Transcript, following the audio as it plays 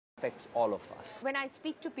affects all of us. When I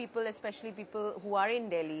speak to people, especially people who are in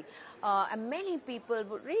Delhi, and many people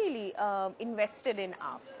were really invested in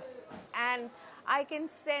AAP. And I can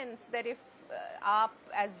sense that if AAP,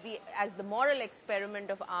 as the moral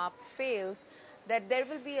experiment of AAP fails, that there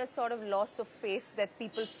will be a sort of loss of faith that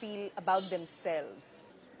people feel about themselves,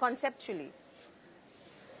 conceptually.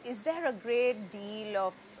 Is there a great deal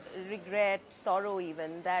of regret, sorrow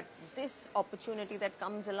even, that this opportunity that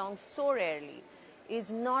comes along so rarely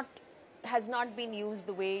has not been used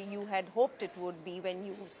the way you had hoped it would be when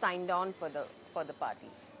you signed on for the party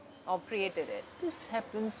or created it? This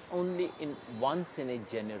happens only once in a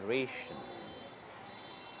generation,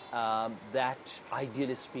 that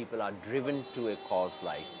idealist people are driven to a cause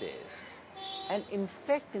like this. And in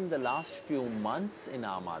fact, in the last few months in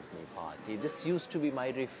Aam Aadmi Party, this used to be my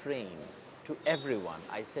refrain to everyone.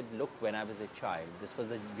 I said, look, when I was a child, this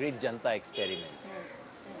was a great Janta experiment.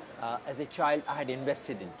 As a child, I had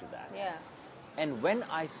invested into that. Yeah. And when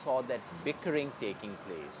I saw that bickering taking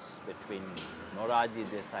place between Moraji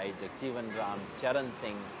Desai, Jagjeevan Ram, Charan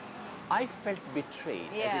Singh, I felt betrayed.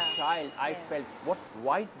 Yeah. As a child, I felt,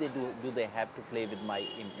 why do they have to play with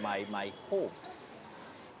my hopes?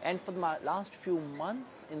 And for the last few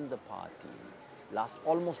months in the party, last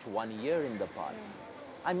almost 1 year in the party,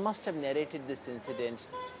 I must have narrated this incident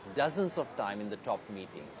dozens of times in the top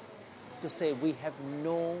meetings to say we have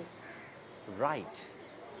no right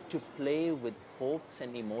to play with hopes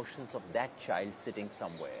and emotions of that child sitting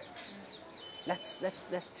somewhere. Let's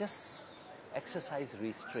just exercise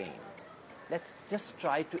restraint. Let's just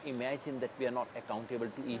try to imagine that we are not accountable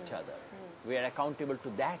to each other. We are accountable to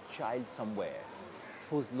that child somewhere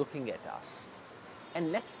who's looking at us.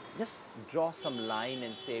 And let's just draw some line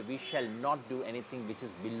and say we shall not do anything which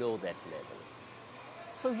is below that level.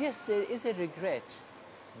 So yes, there is a regret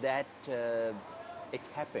that it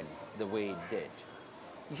happened the way it did.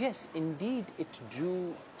 Yes, indeed, it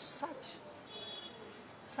drew such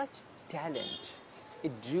talent.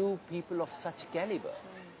 It drew people of such caliber.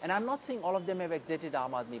 And I'm not saying all of them have exited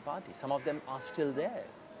Aam Aadmi Party. Some of them are still there.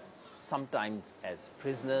 Sometimes as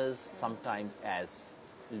prisoners, sometimes as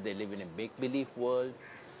they live in a make-believe world.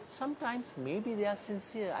 Sometimes maybe they are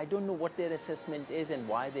sincere. I don't know what their assessment is and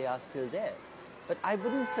why they are still there. But I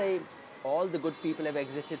wouldn't say all the good people have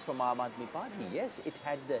exited from Aam Aadmi Party. Yes, it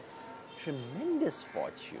had the tremendous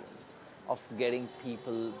fortune of getting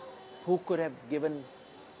people who could have given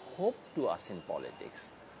hope to us in politics.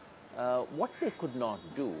 What they could not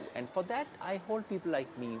do, and for that I hold people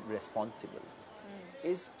like me responsible,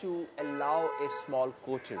 is to allow a small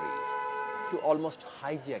coterie to almost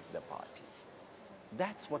hijack the party.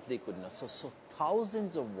 That's what they could not. So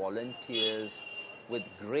thousands of volunteers with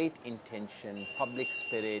great intention, public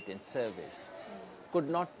spirit and service could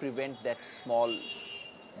not prevent that small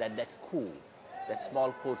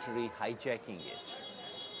coterie hijacking it.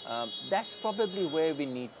 That's probably where we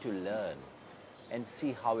need to learn and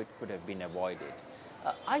see how it could have been avoided.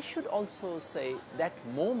 I should also say that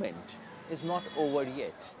moment is not over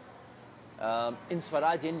yet. In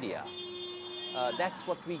Swaraj, India, that's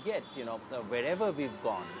what we get, wherever we've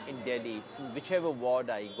gone in Delhi, whichever ward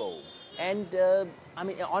I go. And I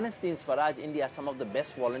mean, honestly, in Swaraj, India, some of the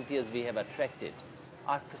best volunteers we have attracted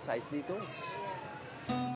are precisely those.